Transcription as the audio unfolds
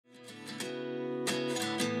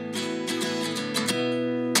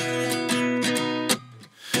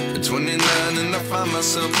and I find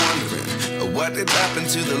myself wondering, what did happen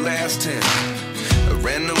to the last 10? I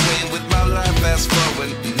ran away with my life, fast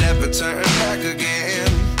forward, never turn back again.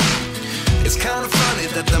 It's kind of funny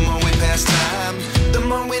that the more we pass time, the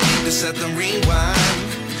more we need to set the rewind.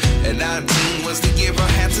 And 19 was the year I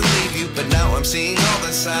had to leave you, but now I'm seeing all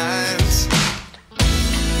the signs.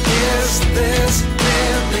 Is this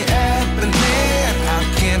really happening? I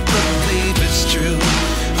can't believe it's true.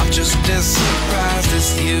 I'm just as surprised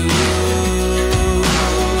as you.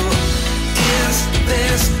 Is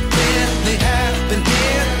this really happening?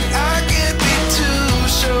 I can't be too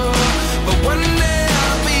sure, but one day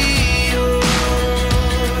I'll be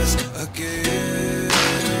yours again.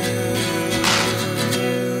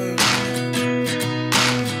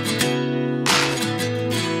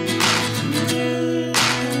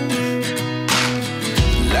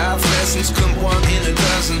 Life lessons come one in a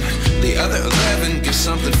dozen. The other 11 give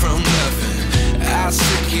something from nothing. I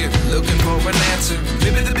sit here looking for an answer.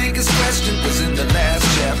 Maybe the biggest question was in the last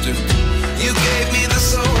chapter. You gave me the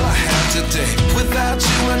soul I have today. Without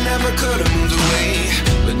you I never could have moved away.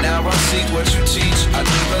 But now I see what you teach. I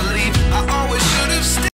do believe